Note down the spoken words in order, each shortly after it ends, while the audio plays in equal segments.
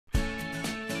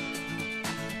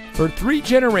For 3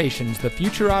 generations, the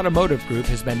Future Automotive Group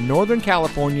has been Northern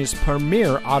California's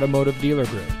premier automotive dealer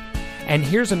group. And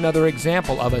here's another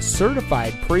example of a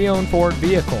certified pre-owned Ford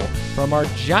vehicle from our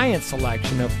giant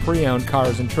selection of pre-owned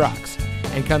cars and trucks,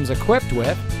 and comes equipped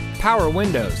with power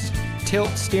windows,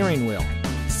 tilt steering wheel,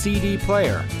 CD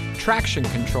player, traction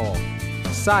control,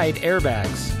 side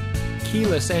airbags,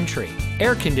 keyless entry,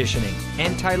 air conditioning,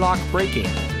 anti-lock braking,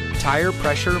 tire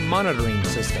pressure monitoring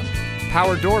system,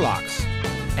 power door locks,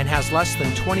 and has less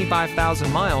than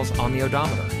 25,000 miles on the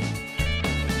odometer.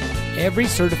 Every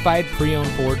certified pre-owned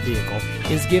Ford vehicle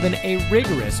is given a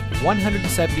rigorous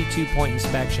 172-point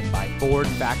inspection by Ford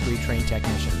factory-trained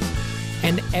technicians.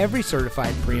 And every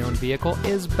certified pre-owned vehicle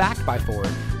is backed by Ford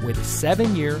with a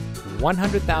 7-year,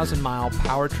 100,000-mile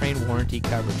powertrain warranty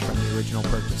coverage from the original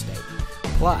purchase date,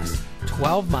 plus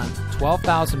 12-month,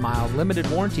 12,000-mile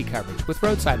limited warranty coverage with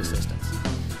roadside assistance.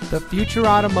 The Future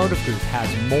Automotive Group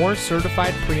has more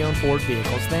certified pre-owned Ford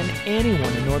vehicles than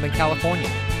anyone in Northern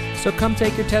California. So come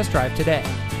take your test drive today.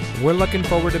 We're looking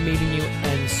forward to meeting you,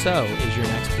 and so is your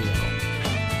next vehicle.